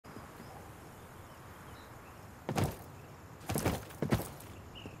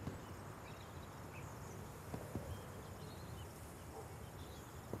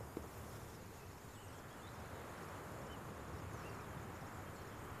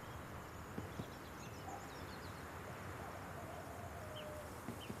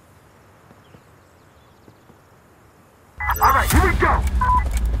All right, here we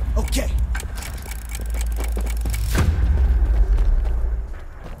go. Okay.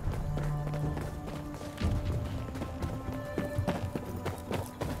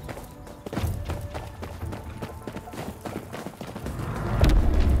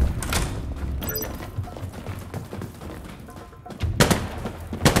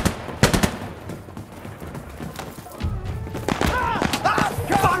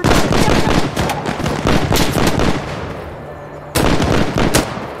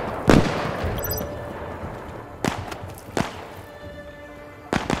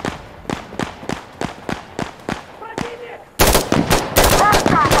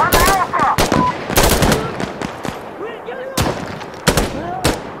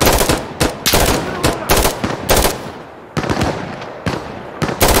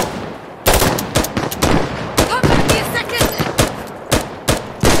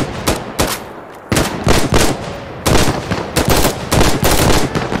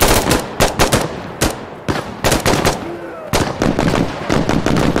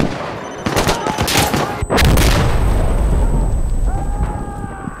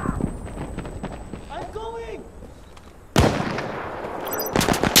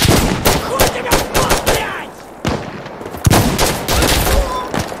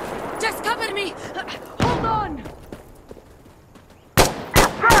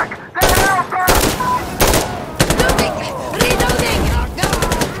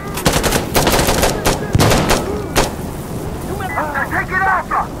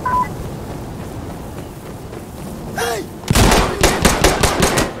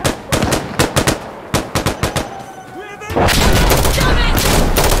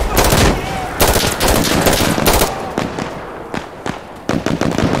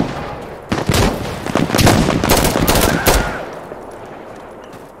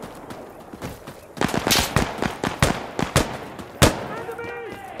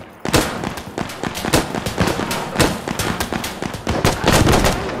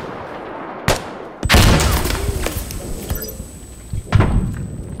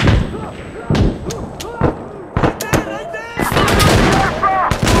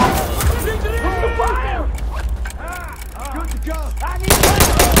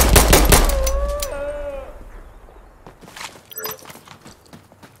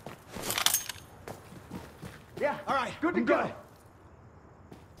 Yeah, all right, good to go.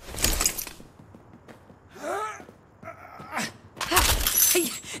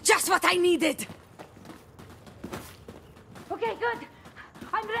 Just what I needed. Okay, good.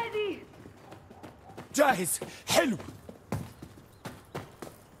 I'm ready. جاهز. حلو.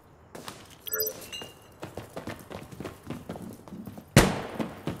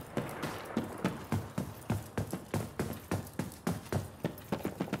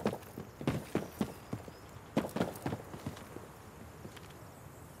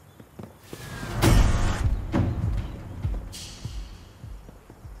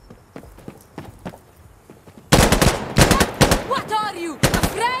 What are you,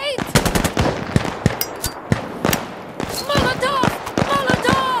 afraid? Molotov!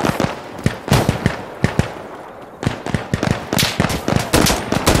 Molotov!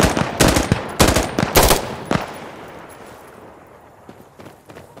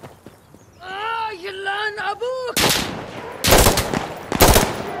 يلان أبوك!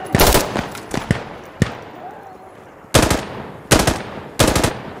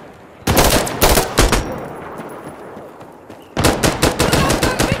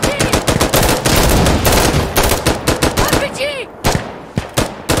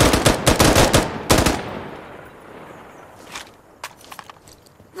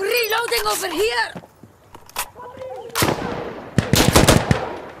 Reloading over here!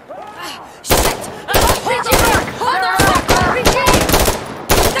 Shit! RPG! Hold on! RPG!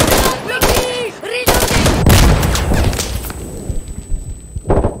 RPG! Reloading!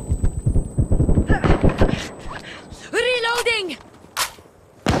 Reloading!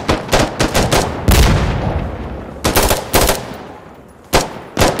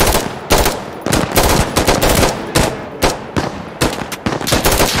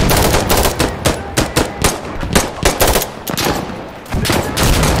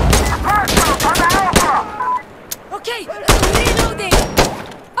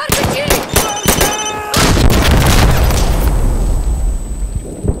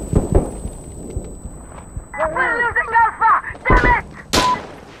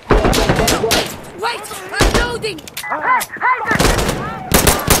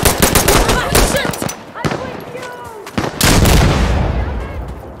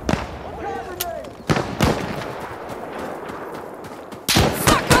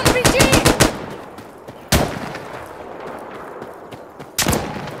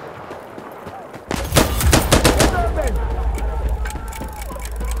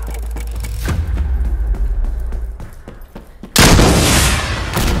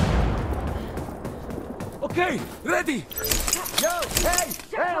 Okay, ready. Yo, hey,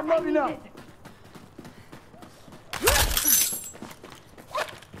 I'm loading up.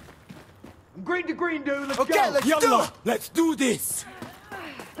 I'm green to green, dude. Let's Okay, go. let's do it. Let's do this.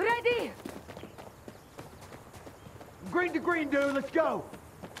 Ready? I'm green to green, dude. Let's go.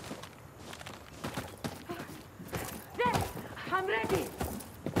 There! I'm ready!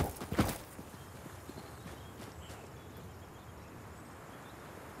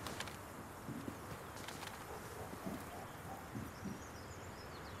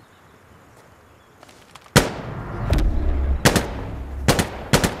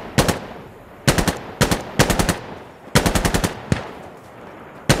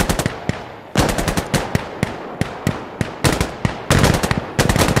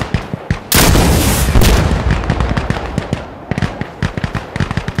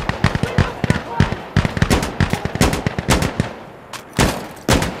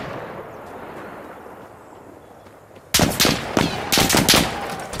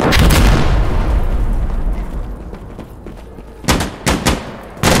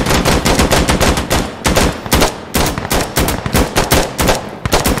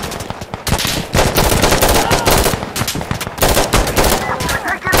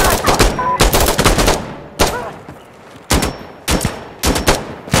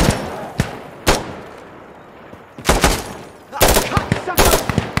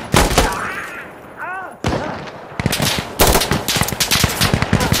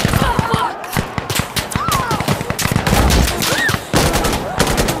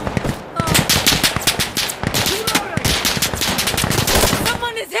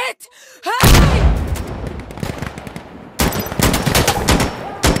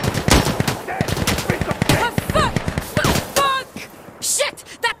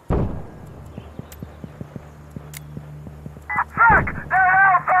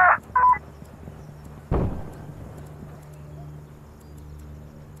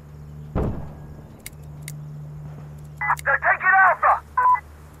 They're taking Alpha!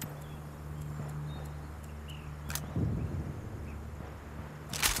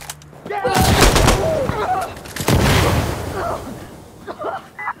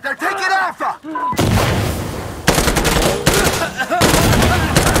 They're taking Alpha!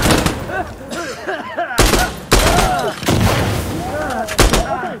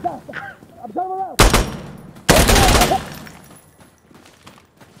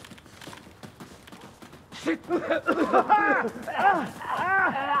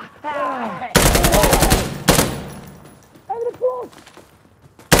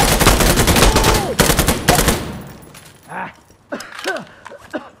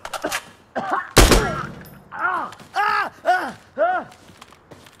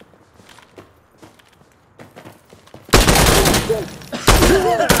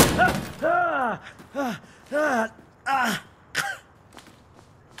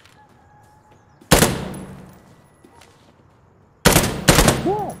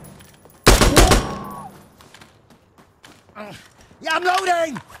 Yeah, I'm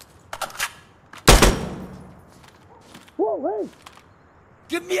loading! Whoa, hey!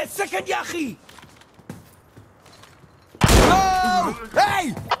 Give me a second, Yachi! Oh!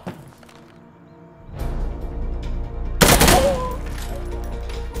 Hey!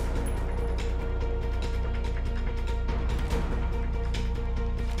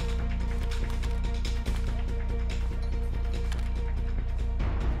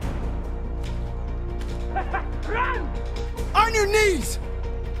 Run! On your knees!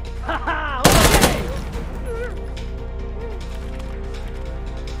 Haha, okay!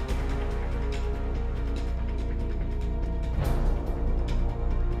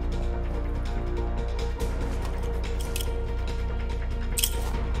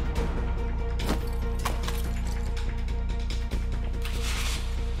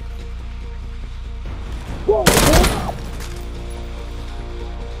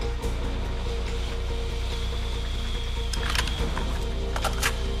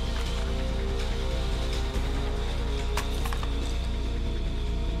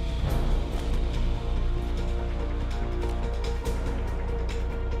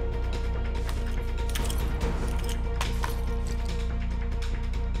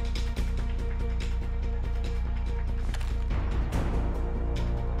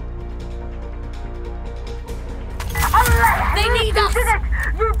 They need us! You did it!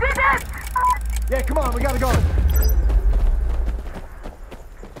 You did it! Yeah, come on, we gotta go.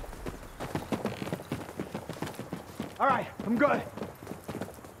 All right, I'm good.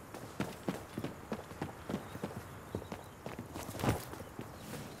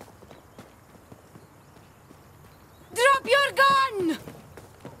 Drop your gun!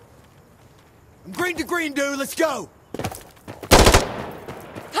 I'm green Green to green, dude. Let's go.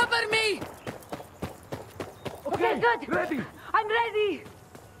 Cover me! Okay, good. Ready. I'm ready.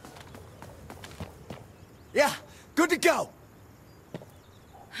 Yeah, good to go.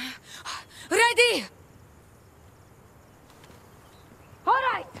 Ready! All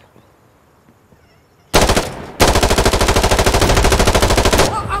right.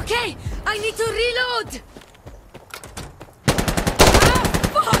 Oh, okay, I need to reload.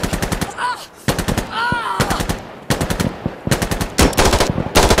 Fuck!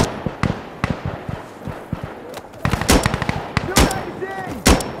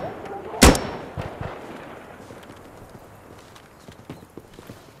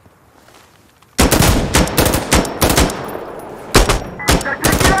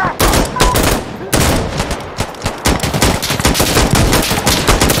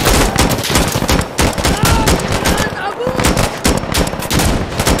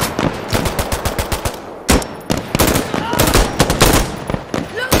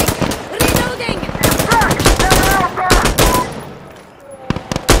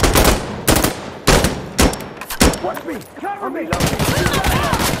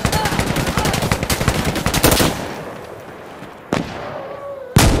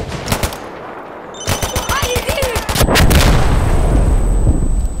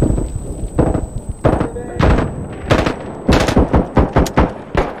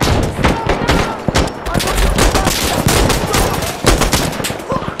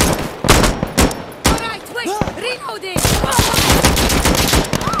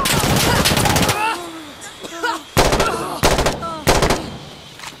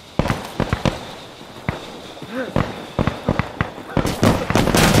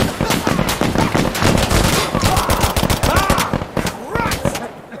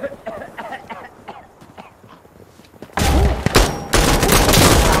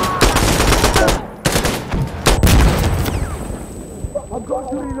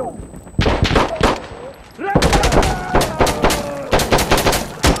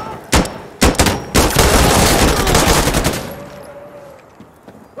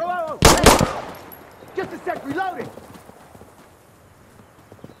 Just a sec, reloading!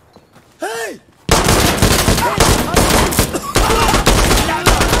 Hey!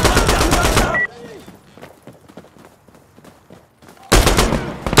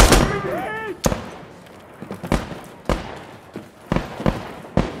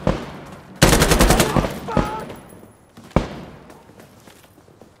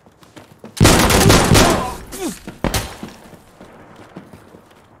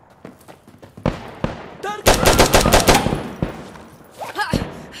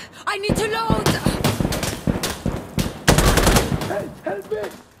 I need to load! Help me!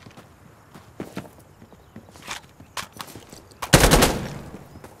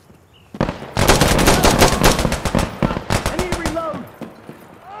 I need to reload!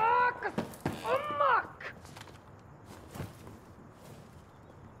 Fuck!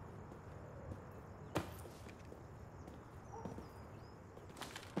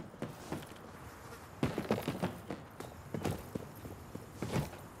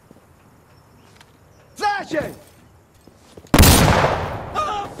 Flashing!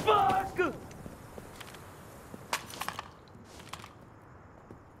 Oh, fuck!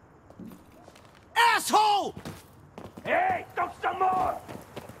 Asshole! Hey, talk some more!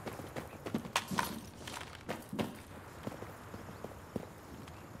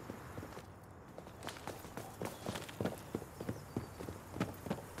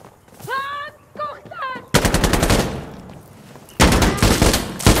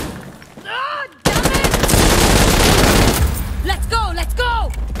 Let's go!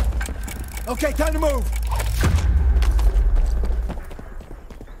 Okay, time to move.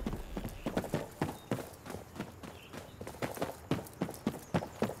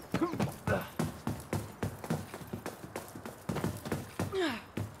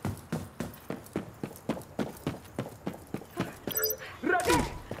 Ready!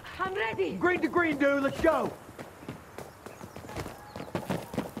 I'm ready! Green to green, dude, let's go!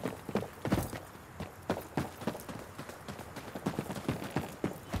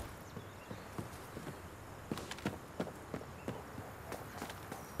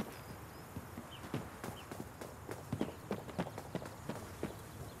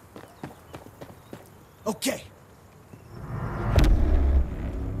 Okay.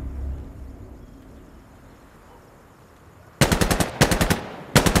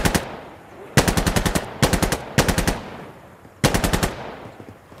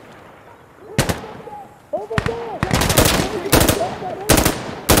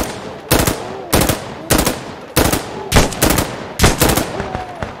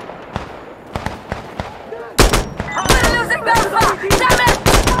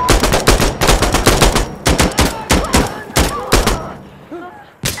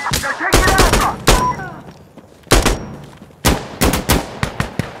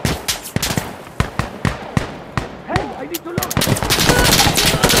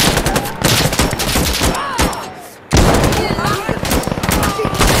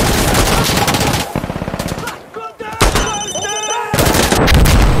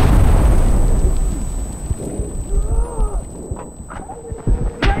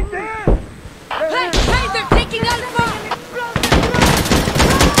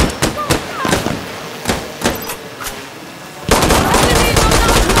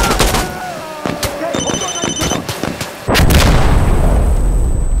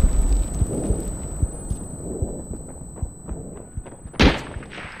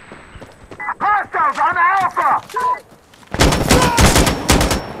 Hostiles on Alpha!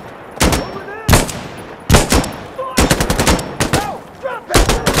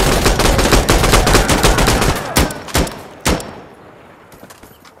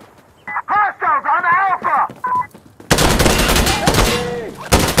 Hostiles on Alpha!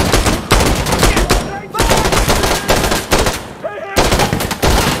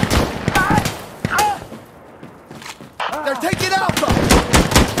 They're taking Alpha!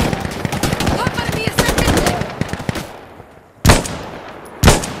 Cover me a second!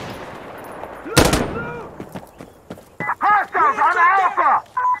 Hostiles on Alpha!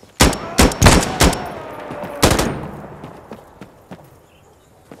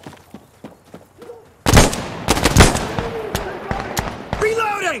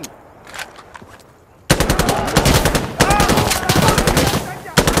 Reloading!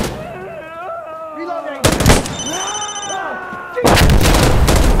 Reloading!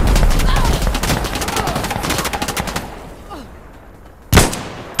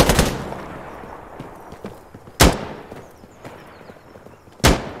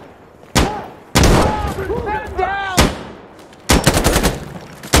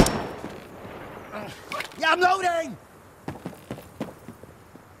 Yeah, I'm loading!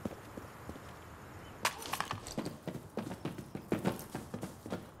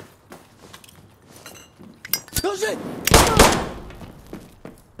 Oh shit!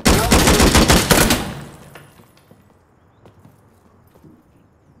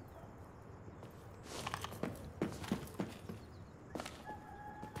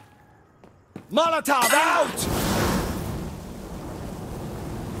 Molotov out!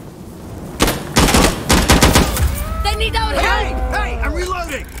 They need our Hey! help! Hey! I'm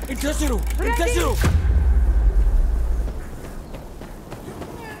reloading! Intentional! Intentional!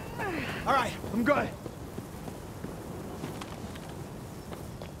 Alright, I'm good.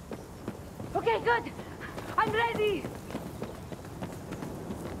 Okay, good. I'm ready.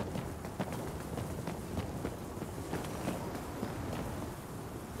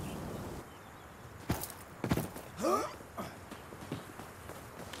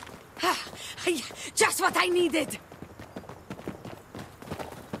 Just what I needed.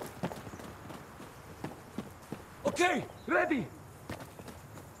 Okay, ready!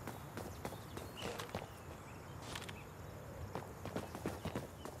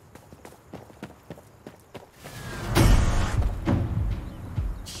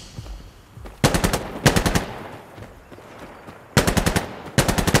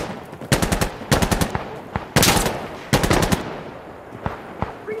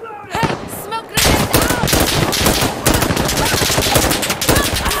 Hey, smoke grenade out!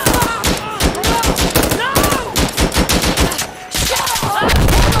 No! Shut up!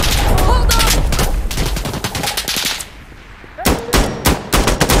 Hold on!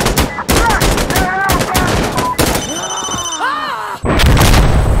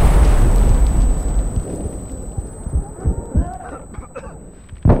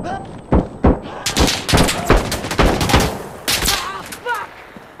 Ah, fuck!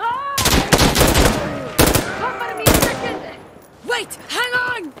 Ah! Cover me a second! Wait, hang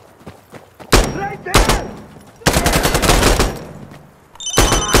on! Right there!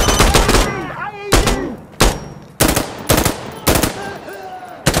 IED!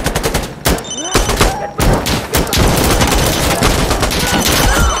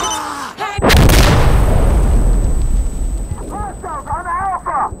 Hostiles on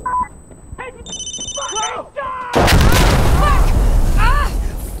Alpha! Fuck! Ah!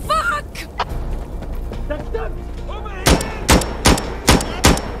 Fuck! That's done! Over here!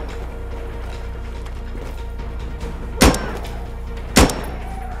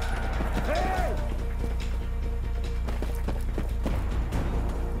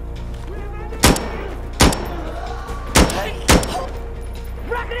 Hey!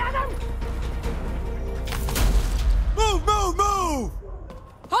 Move, move, move!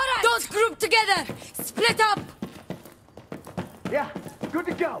 Alright! Don't group together! Split up! Yeah, good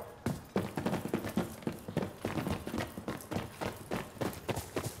to go!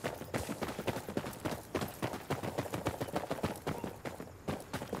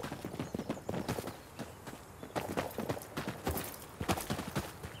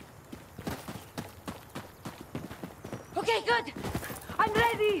 Okay, good! I'm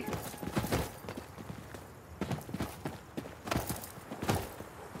ready!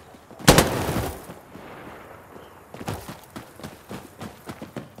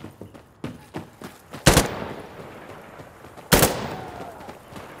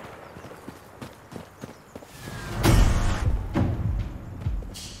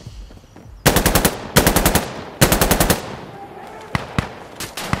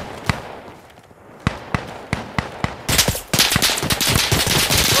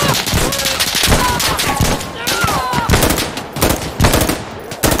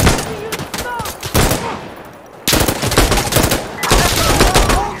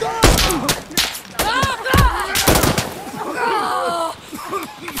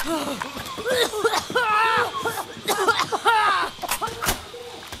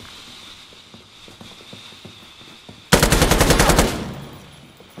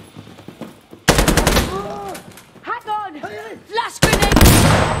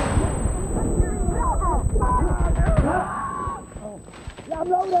 I'm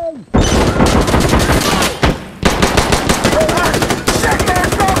loading!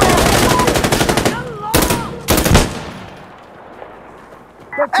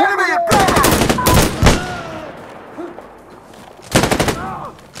 Enemy at Bravo!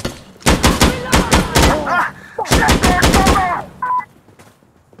 Shit, there's Bravo!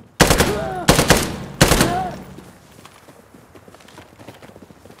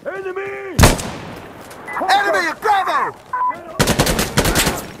 Enemy! Enemy at Bravo!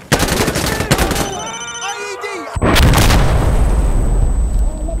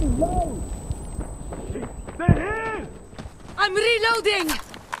 They're here! I'm reloading!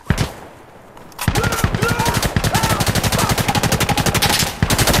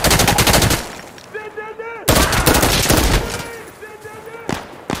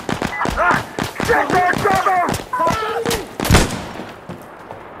 Shit, there's Bravo!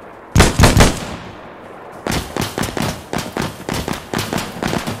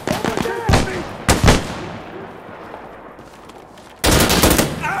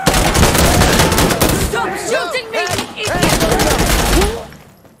 Stop shooting me, idiot!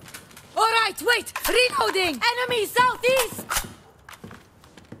 Alright, wait! Reloading! Enemy southeast!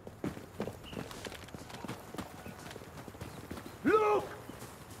 Look!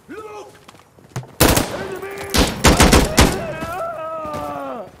 Look! Enemy!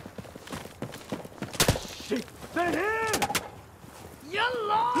 Shit! They're here!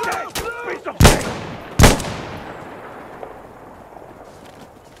 Yallah! Piece of shit!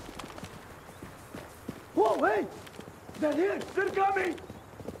 Whoa, hey! They're here! They're coming!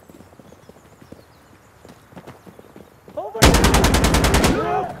 Over here!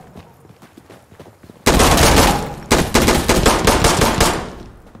 Look!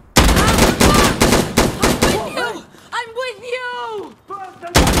 I'm with you! Fuck!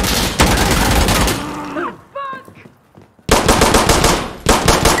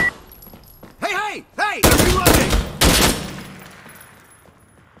 Hey, hey! Hey! I'm reloading!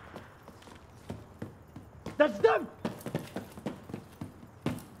 That's them!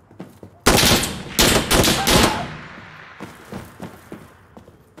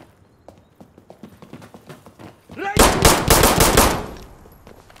 Right!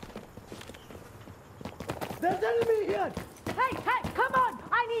 There's enemy here! Hey, hey, come on!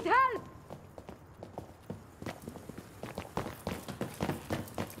 I need help!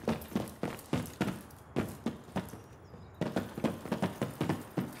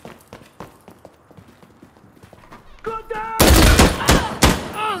 Go down!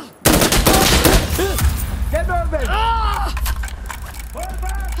 Get moving!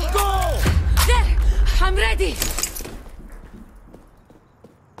 Go! There! I'm ready!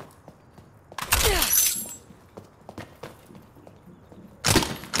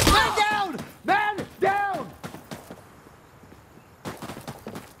 Man down! Man down!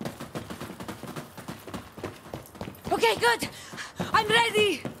 Okay, good! I'm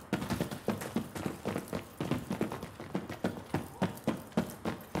ready!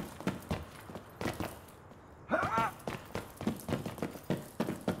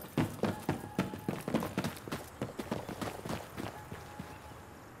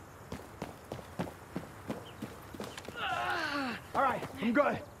 All right, I'm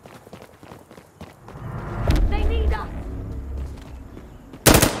good. They need us!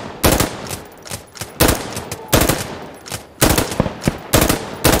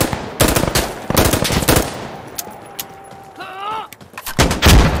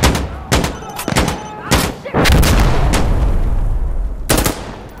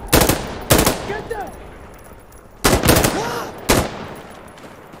 Get them!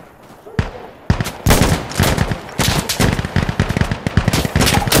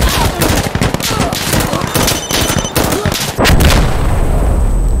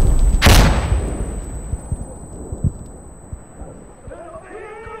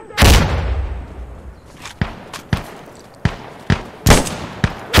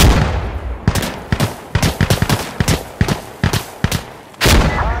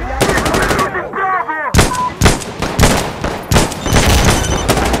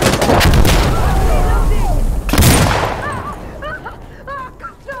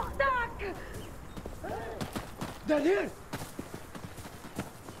 They're here!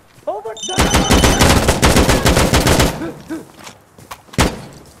 Over there!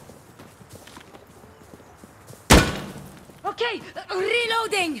 Okay,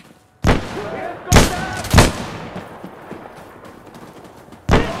 reloading!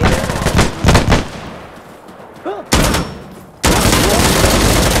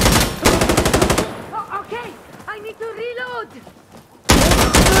 Okay, I need to reload!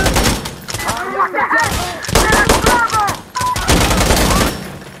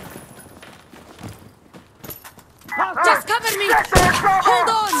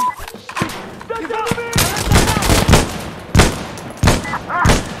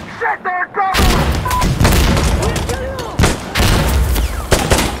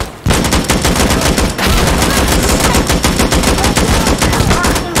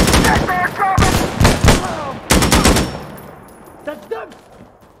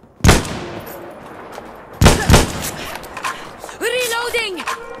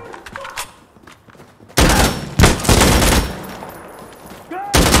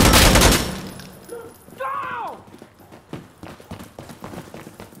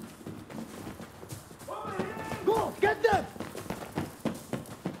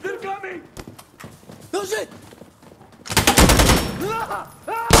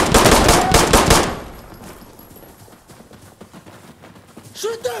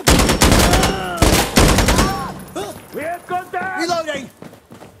 Shoot them! We have contact! Reloading!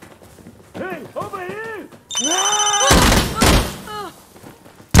 Hey, over here!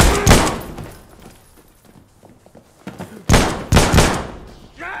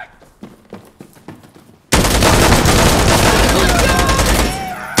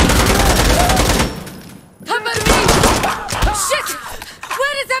 Cover me! Shit!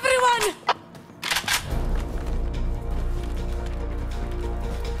 Where is everyone?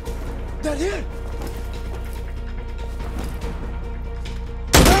 They're here!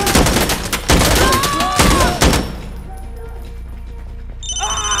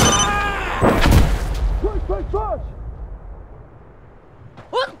 Push!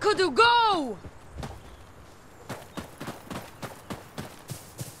 What could you go?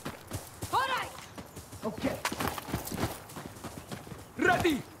 All right. Okay.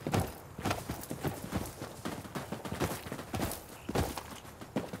 Ready!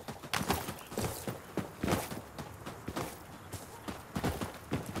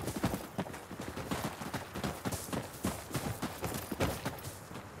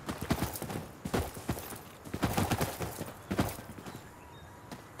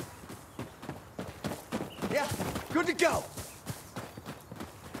 Yeah, good to go.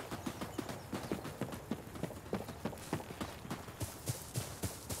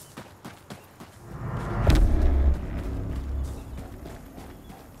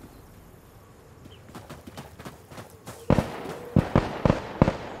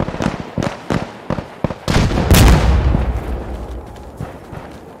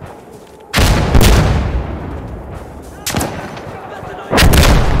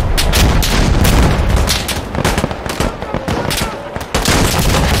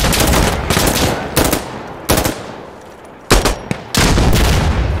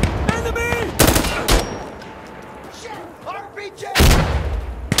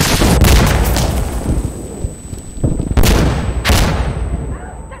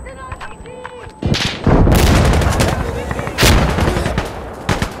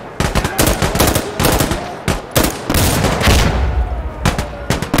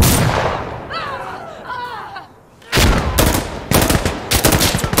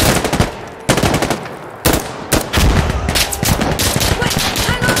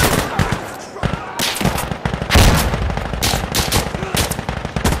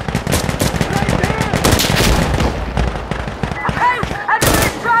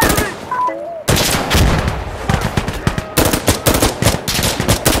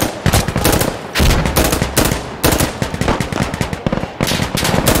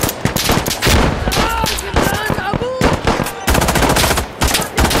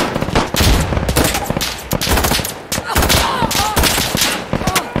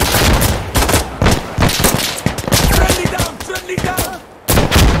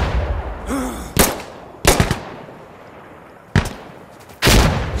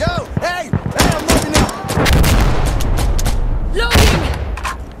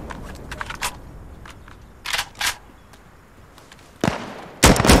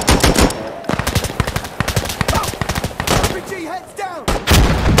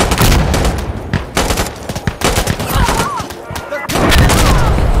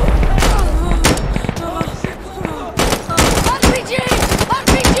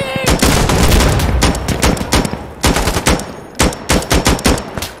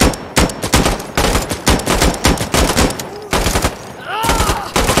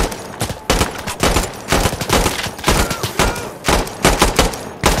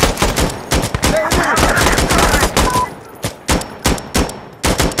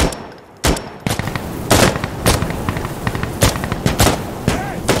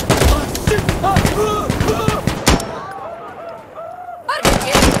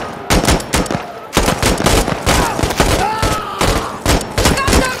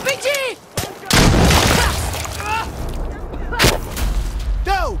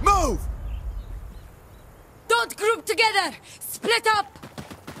 Split up!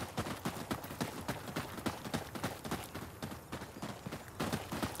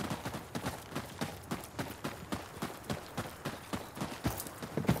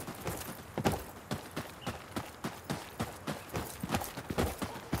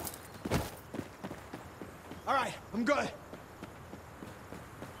 All right, I'm good.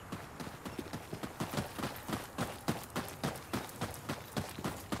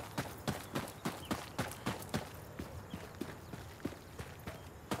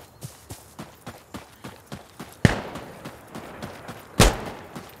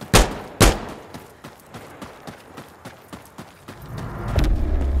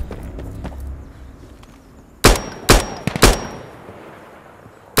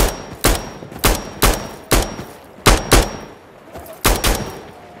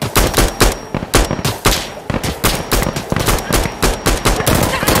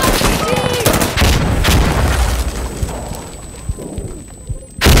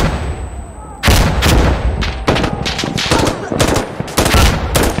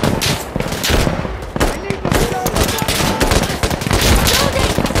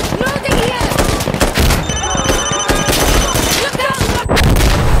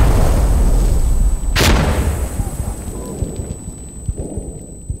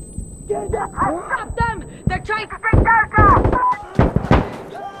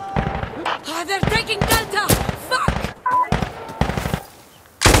 taking Delta! Fuck!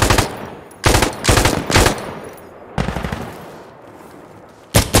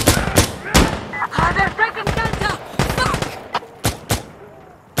 They're taking Delta! Fuck!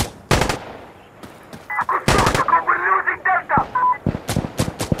 We're losing Delta!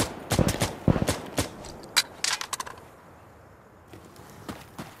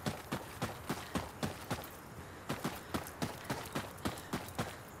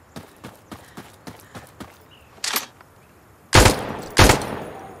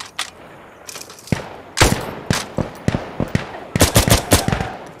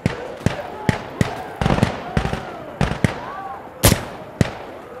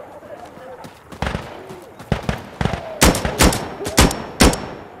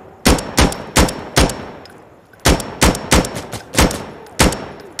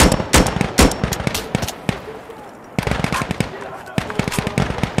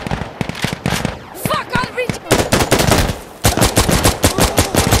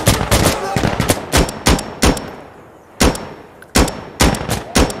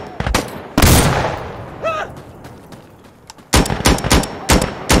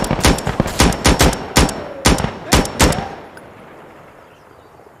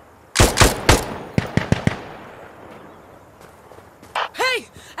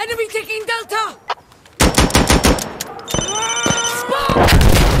 Enemy taking Delta!